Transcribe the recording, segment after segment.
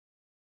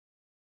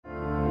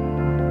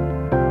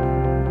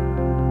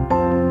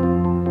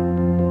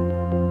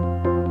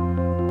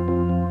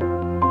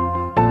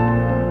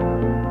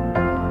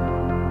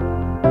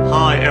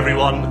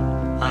everyone.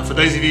 For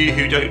those of you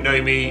who don't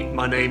know me,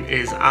 my name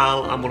is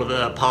Al. I'm one of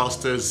the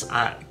pastors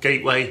at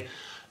Gateway.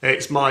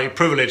 It's my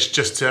privilege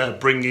just to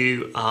bring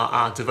you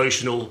our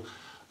devotional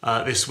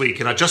this week.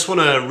 And I just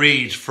want to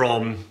read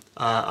from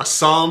a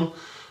psalm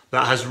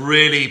that has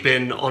really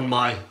been on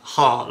my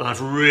heart and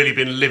I've really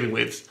been living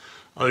with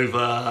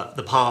over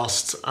the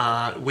past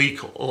week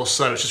or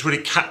so. It's just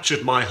really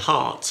captured my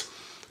heart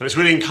and it's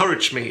really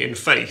encouraged me in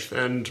faith.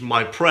 And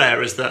my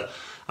prayer is that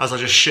as I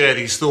just share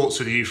these thoughts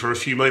with you for a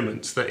few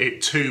moments, that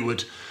it too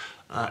would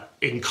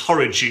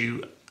encourage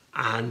you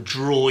and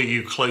draw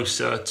you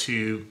closer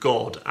to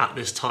God at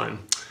this time.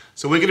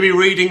 So we're going to be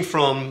reading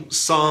from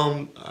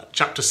Psalm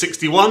chapter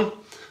 61.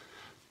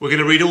 We're going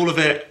to read all of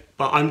it,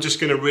 but I'm just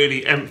going to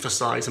really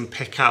emphasize and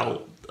pick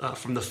out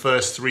from the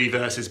first 3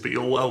 verses, but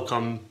you're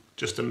welcome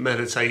just to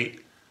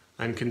meditate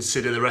and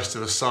consider the rest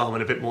of the psalm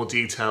in a bit more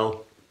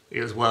detail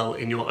as well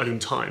in your own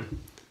time.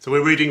 So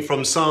we're reading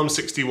from Psalm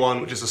 61,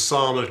 which is a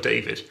psalm of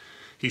David.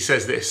 He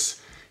says this: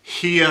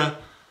 "Hear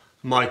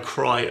my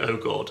cry, O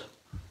God.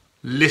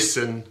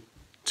 Listen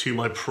to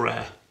my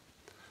prayer.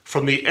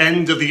 From the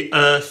end of the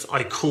earth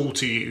I call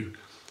to you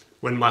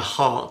when my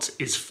heart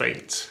is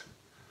faint.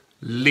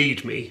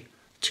 Lead me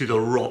to the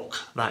rock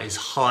that is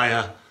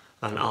higher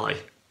than I.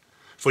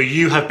 For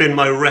you have been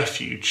my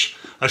refuge,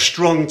 a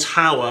strong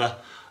tower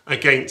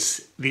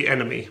against the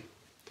enemy.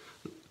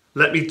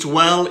 Let me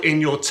dwell in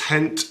your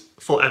tent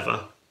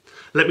forever.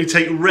 Let me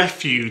take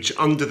refuge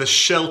under the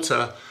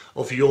shelter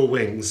of your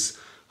wings.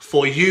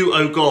 For you,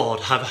 O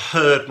God, have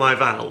heard my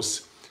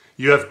vows.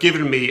 You have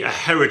given me a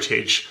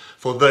heritage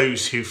for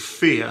those who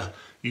fear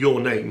your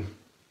name.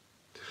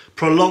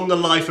 Prolong the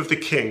life of the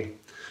king.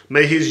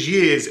 May his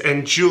years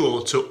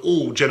endure to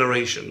all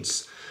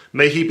generations.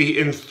 May he be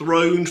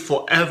enthroned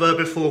forever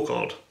before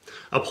God.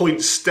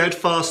 Appoint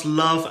steadfast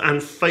love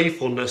and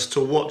faithfulness to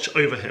watch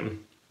over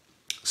him.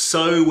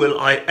 So will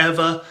I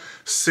ever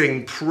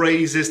sing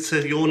praises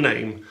to your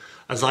name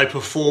as I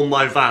perform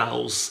my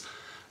vows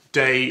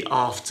day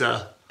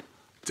after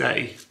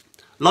day."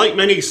 Like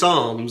many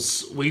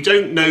psalms, we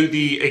don't know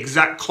the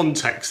exact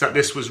context that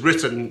this was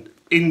written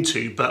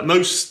into, but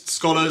most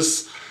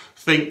scholars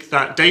think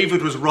that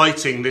David was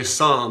writing this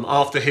psalm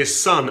after his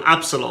son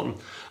Absalom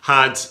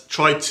had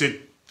tried to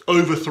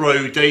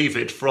overthrow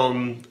David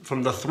from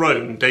the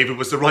throne. David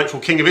was the rightful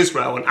king of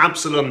Israel, and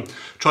Absalom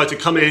tried to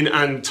come in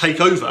and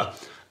take over.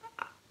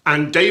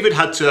 And David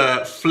had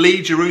to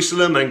flee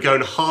Jerusalem and go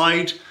and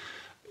hide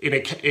in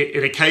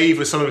a cave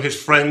with some of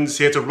his friends.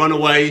 He had to run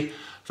away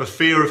for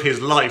fear of his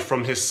life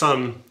from his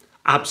son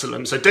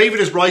Absalom. So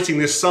David is writing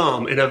this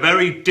psalm in a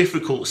very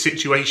difficult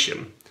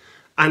situation.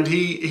 And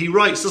he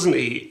writes, doesn't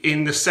he,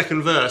 in the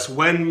second verse,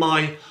 "When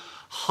my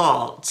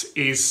heart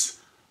is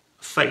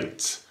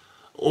faint."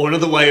 Or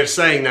another way of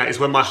saying that is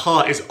when my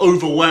heart is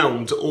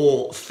overwhelmed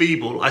or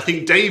feeble. I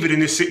think David in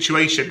this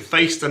situation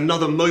faced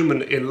another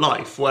moment in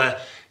life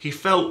where he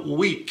felt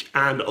weak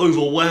and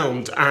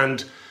overwhelmed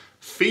and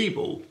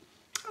feeble.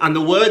 And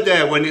the word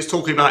there, when it's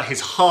talking about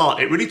his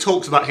heart, it really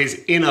talks about his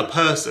inner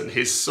person,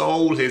 his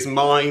soul, his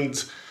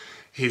mind,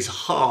 his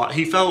heart.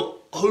 He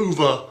felt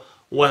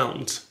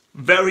overwhelmed,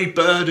 very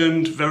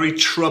burdened, very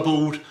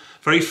troubled,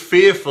 very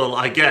fearful,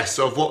 I guess,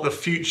 of what the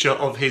future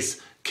of his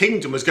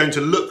kingdom was going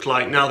to look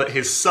like now that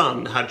his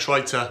son had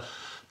tried to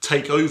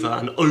take over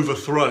and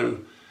overthrow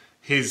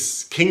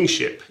his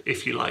kingship,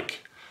 if you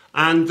like.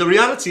 And the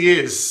reality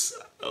is,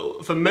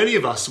 for many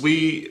of us,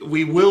 we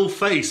will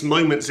face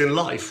moments in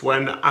life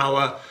when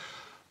our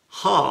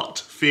heart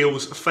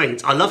feels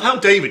faint. I love how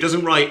David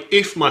doesn't write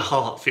 "if my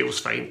heart feels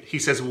faint." He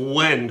says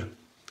 "when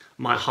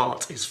my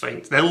heart is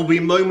faint." There will be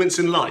moments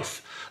in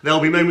life, there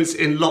will be moments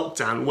in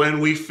lockdown when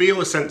we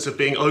feel a sense of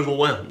being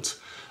overwhelmed,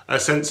 a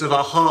sense of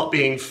our heart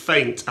being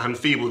faint and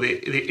feeble,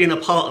 the inner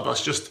part of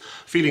us just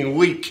feeling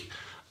weak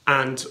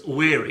and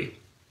weary.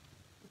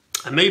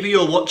 And maybe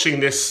you're watching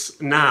this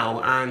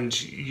now and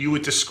you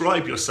would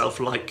describe yourself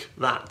like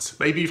that.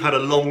 Maybe you've had a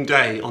long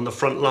day on the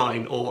front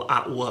line or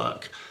at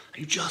work.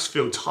 You just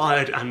feel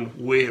tired and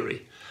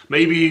weary.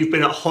 Maybe you've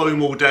been at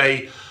home all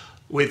day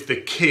with the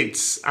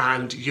kids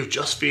and you're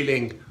just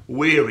feeling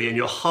weary and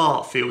your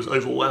heart feels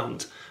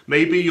overwhelmed.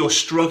 Maybe you're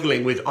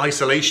struggling with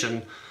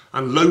isolation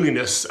and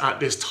loneliness at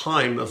this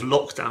time of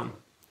lockdown.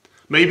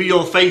 Maybe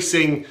you're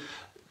facing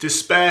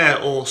despair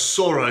or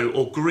sorrow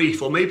or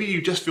grief, or maybe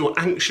you just feel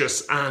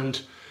anxious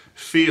and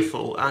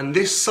fearful. And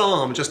this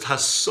psalm just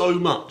has so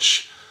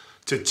much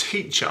to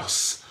teach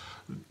us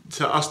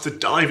to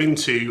dive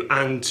into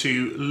and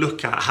to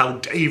look at how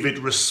David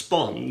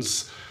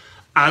responds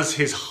as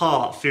his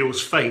heart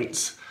feels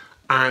faint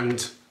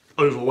and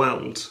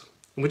overwhelmed.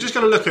 And we're just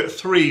going to look at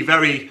 3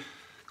 very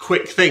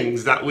quick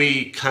things that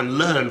we can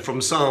learn from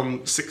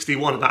Psalm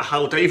 61 about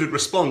how David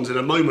responds in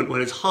a moment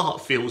when his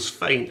heart feels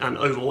faint and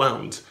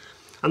overwhelmed.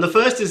 And the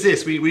first is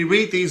this: we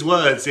read these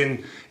words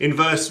in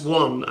verse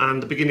 1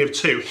 and the beginning of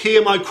 2.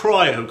 "Hear my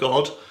cry, O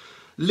God.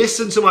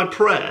 Listen to my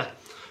prayer.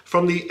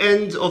 From the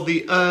end of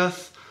the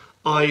earth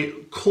I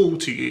call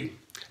to you."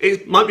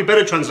 It might be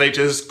better translated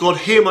as, "God,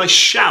 hear my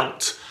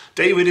shout.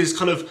 David is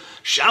kind of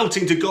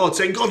shouting to God,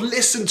 saying, God,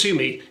 listen to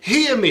me,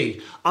 hear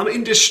me. I'm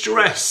in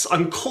distress.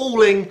 I'm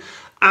calling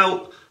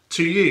out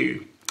to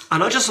you.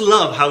 And I just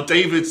love how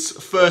David's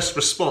first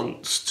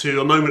response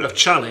to a moment of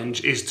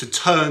challenge is to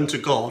turn to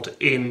God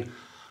in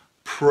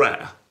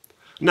prayer.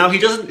 Now, he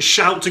doesn't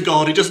shout to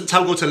God, he doesn't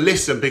tell God to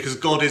listen because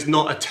God is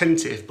not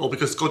attentive or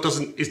because God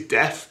is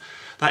deaf.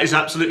 That is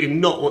absolutely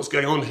not what's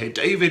going on here.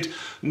 David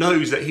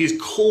knows that he is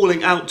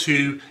calling out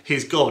to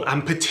his God,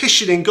 and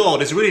petitioning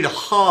God is really the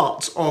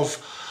heart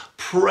of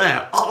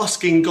prayer.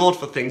 Asking God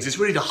for things is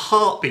really the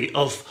heartbeat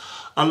of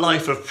a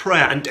life of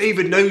prayer, and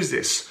David knows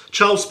this.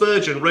 Charles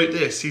Spurgeon wrote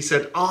this. He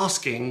said,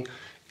 asking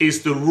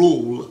is the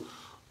rule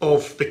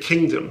of the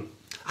kingdom.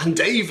 And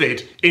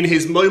David, in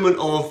his moment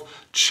of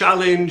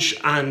challenge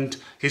and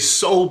his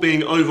soul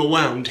being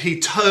overwhelmed, he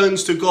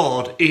turns to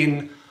God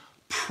in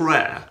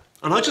prayer.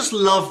 And I just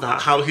love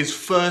that, how his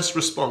first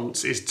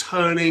response is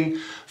turning,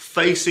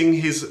 facing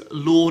his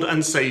Lord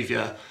and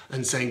Saviour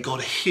and saying,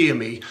 God, hear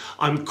me.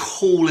 I'm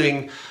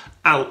calling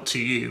out to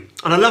you.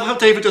 And I love how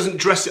David doesn't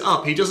dress it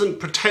up. He doesn't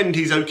pretend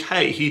he's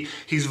okay.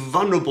 He's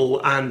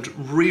vulnerable and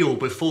real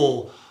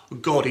before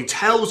God. He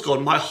tells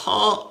God, my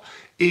heart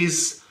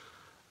is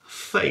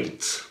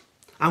faint.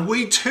 And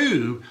we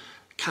too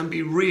can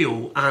be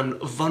real and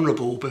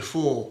vulnerable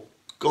before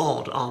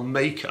God, our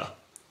Maker.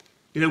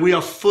 You know, we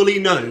are fully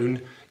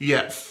known,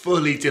 yet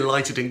fully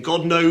delighted in.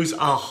 God knows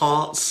our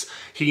hearts.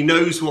 He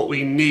knows what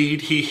we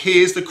need. He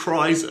hears the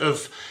cries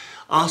of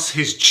us,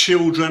 his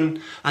children,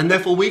 and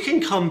therefore we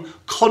can come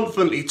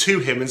confidently to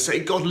him and say,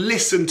 God,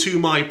 listen to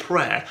my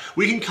prayer.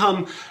 We can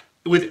come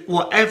with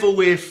whatever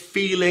we're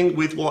feeling,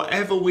 with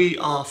whatever we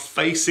are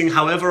facing,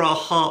 however our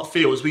heart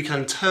feels, we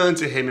can turn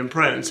to him in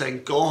prayer and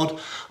saying, God,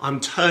 I'm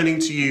turning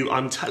to you.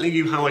 I'm telling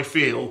you how I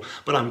feel,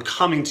 but I'm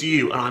coming to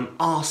you and I'm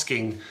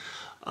asking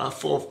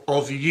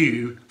of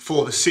you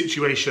for the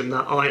situation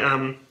that I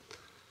am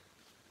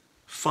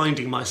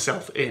finding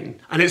myself in.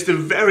 And it's the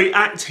very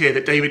act here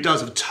that David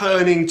does of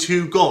turning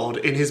to God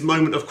in his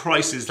moment of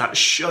crisis that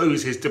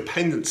shows his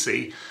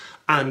dependency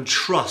and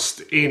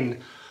trust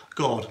in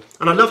God.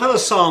 And I love how the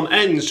psalm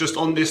ends just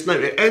on this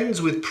note. It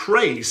ends with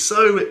praise.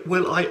 So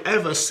will I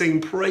ever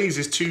sing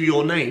praises to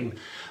your name.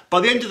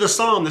 By the end of the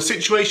psalm, the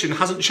situation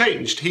hasn't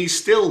changed. He's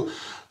still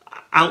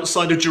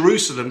outside of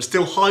Jerusalem,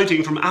 still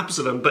hiding from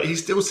Absalom, but he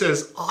still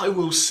says, I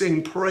will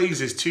sing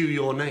praises to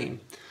your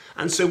name.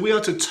 And so we are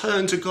to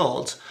turn to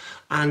God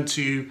and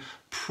to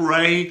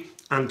pray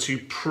and to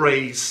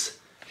praise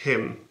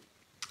him.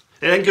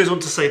 It then goes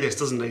on to say this,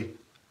 doesn't he?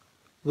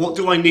 What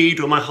do I need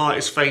when my heart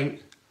is faint?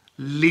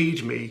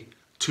 Lead me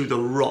to the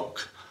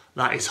rock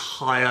that is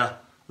higher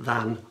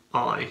than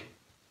I.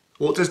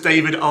 What does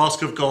David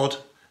ask of God?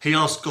 He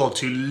asks God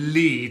to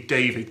lead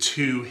David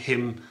to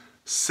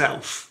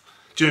himself.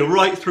 Do you know,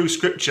 right through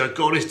scripture,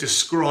 God is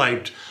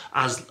described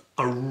as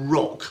a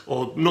rock,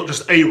 or not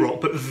just a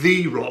rock, but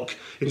the rock.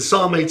 In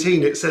Psalm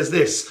 18, it says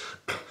this,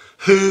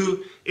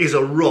 who is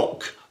a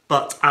rock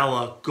but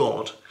our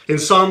God? In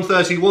Psalm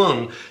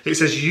 31, it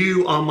says,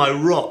 you are my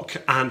rock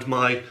and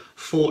my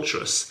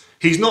fortress.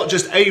 He's not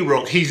just a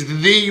rock,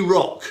 he's the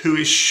rock who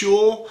is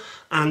sure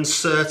and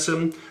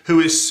certain, who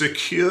is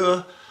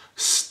secure,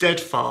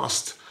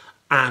 steadfast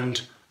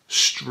and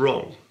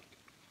strong.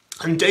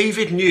 And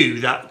David knew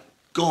that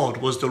God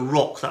was the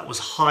rock that was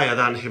higher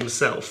than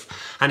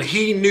himself. And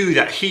he knew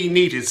that he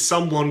needed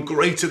someone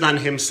greater than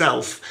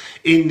himself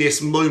in this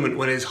moment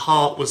when his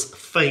heart was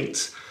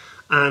faint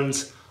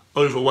and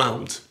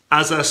overwhelmed.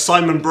 As a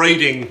Simon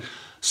Brading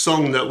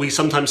song that we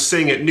sometimes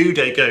sing at New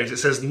Day goes, it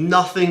says,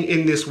 nothing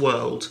in this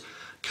world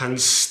can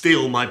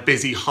still my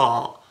busy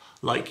heart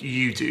like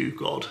you do,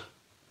 God.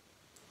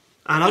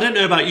 And I don't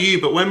know about you,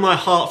 but when my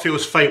heart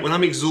feels faint, when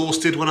I'm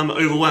exhausted, when I'm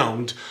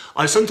overwhelmed,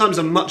 I sometimes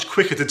am much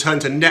quicker to turn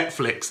to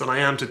Netflix than I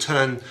am to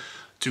turn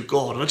to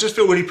God. And I just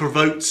feel really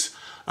provoked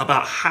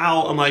about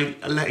how am I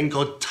letting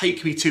God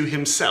take me to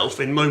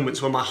himself in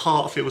moments when my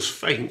heart feels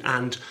faint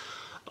and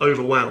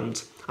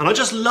overwhelmed. And I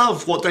just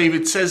love what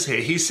David says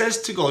here. He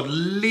says to God,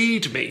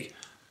 lead me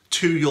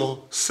to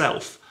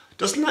yourself.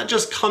 Doesn't that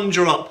just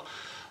conjure up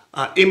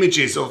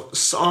images of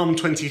Psalm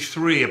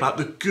 23 about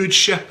the good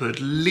shepherd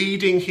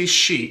leading his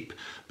sheep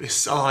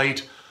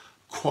beside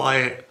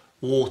quiet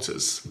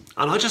waters?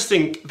 And I just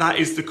think that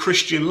is the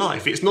Christian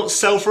life. It's not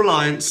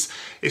self-reliance,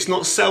 it's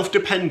not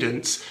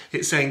self-dependence.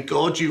 It's saying,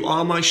 God, you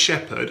are my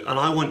shepherd and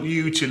I want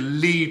you to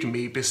lead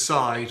me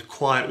beside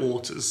quiet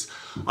waters.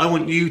 I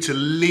want you to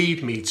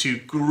lead me to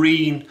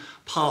green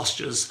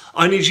pastures.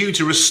 I need you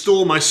to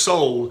restore my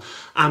soul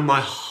and my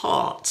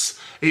heart.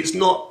 It's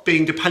not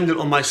being dependent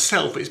on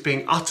myself, it's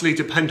being utterly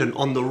dependent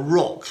on the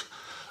rock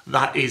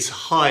that is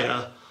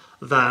higher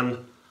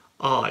than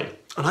I.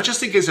 And I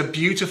just think it's a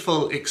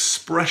beautiful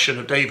expression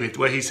of David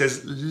where he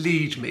says,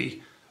 lead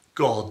me,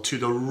 God, to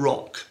the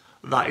rock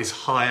that is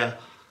higher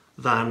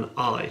than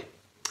I.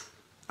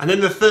 And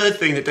then the third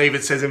thing that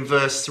David says in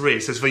verse 3,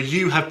 it says, for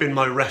you have been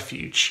my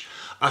refuge,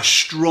 a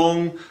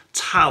strong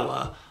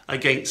tower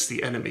against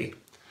the enemy.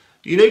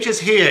 You notice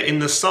here in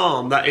the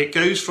psalm that it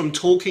goes from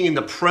talking in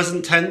the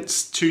present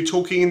tense to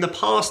talking in the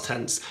past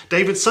tense.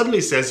 David suddenly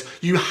says,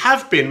 you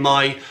have been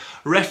my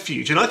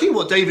refuge. And I think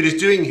what David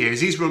is doing here is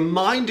he's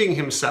reminding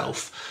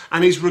himself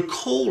and he's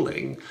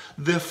recalling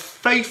the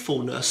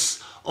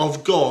faithfulness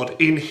of God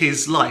in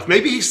his life.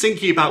 Maybe he's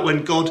thinking about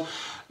when God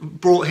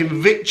brought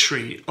him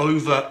victory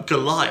over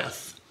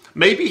Goliath.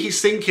 Maybe he's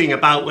thinking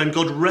about when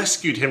God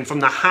rescued him from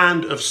the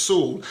hand of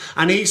Saul,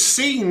 and he's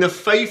seen the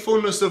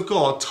faithfulness of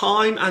God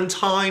time and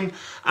time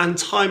and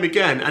time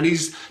again. And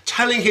he's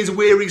telling his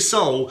weary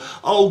soul,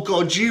 oh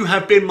God, you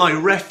have been my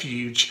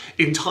refuge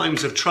in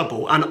times of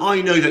trouble. And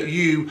I know that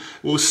you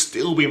will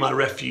still be my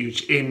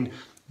refuge in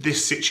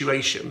this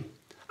situation.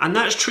 And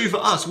that's true for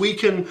us. We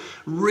can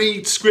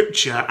read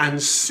scripture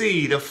and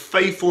see the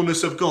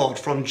faithfulness of God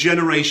from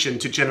generation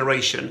to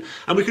generation.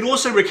 And we can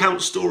also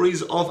recount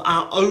stories of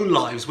our own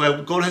lives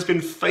where God has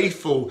been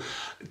faithful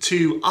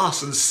to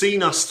us and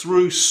seen us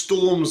through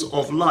storms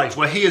of life,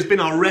 where he has been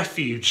our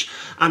refuge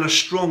and a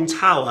strong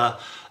tower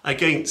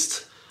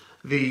against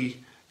the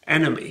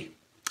enemy.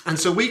 And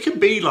so we can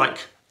be like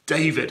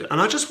David. And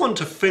I just want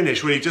to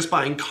finish really just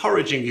by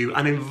encouraging you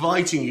and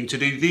inviting you to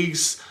do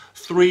these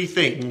three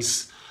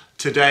things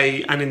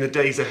today and in the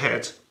days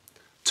ahead.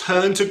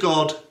 Turn to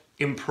God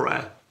in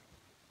prayer.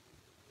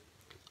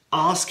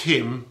 Ask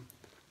him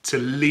to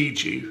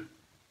lead you.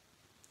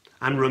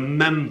 And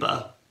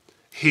remember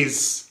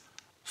his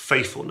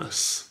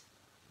faithfulness.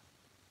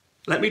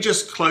 Let me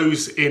just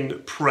close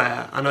in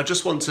prayer. And I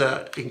just want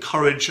to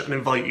encourage and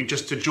invite you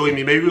just to join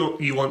me. Maybe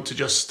you want to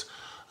just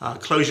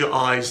close your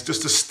eyes,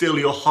 just to still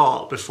your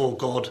heart before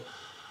God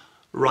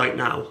right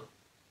now.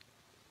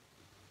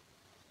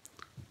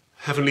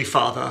 Heavenly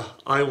Father,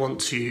 I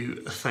want to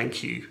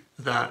thank you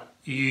that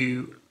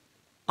you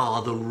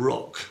are the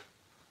rock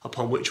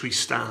upon which we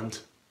stand.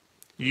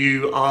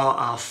 You are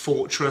our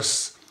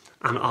fortress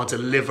and our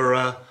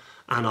deliverer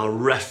and our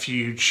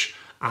refuge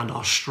and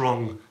our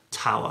strong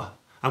tower.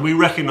 And we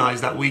recognize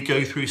that we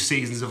go through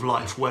seasons of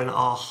life when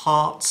our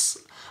hearts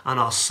and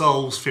our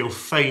souls feel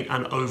faint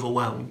and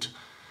overwhelmed.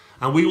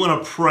 And we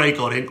want to pray,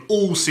 God, in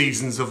all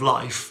seasons of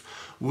life,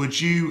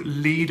 would you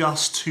lead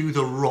us to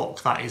the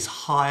rock that is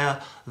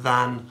higher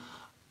than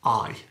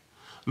I?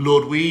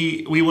 Lord,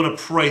 we want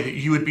to pray that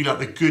you would be like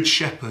the good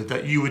shepherd,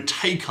 that you would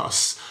take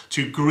us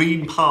to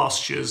green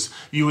pastures,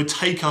 you would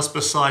take us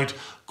beside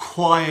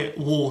quiet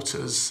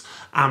waters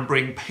and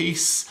bring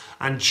peace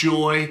and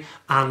joy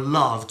and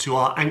love to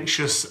our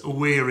anxious,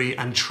 weary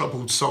and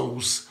troubled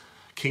souls,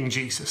 King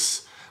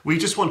Jesus. We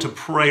just want to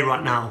pray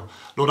right now.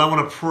 Lord, I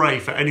want to pray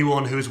for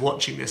anyone who is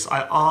watching this.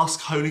 I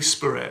ask, Holy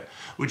Spirit,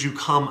 would you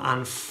come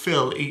and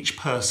fill each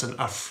person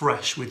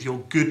afresh with your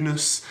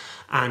goodness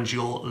and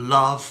your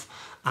love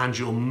and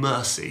your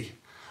mercy,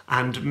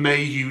 and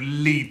may you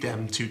lead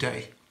them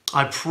today.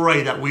 I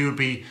pray that we would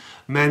be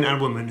men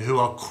and women who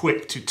are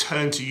quick to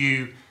turn to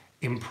you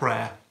in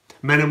prayer,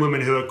 men and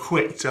women who are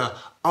quick to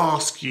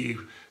ask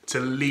you to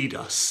lead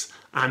us,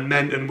 and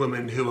men and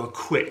women who are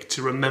quick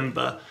to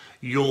remember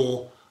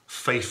your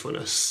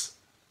faithfulness.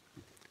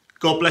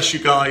 God bless you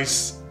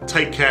guys.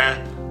 Take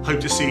care. Hope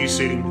to see you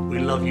soon. We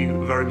love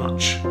you very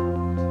much.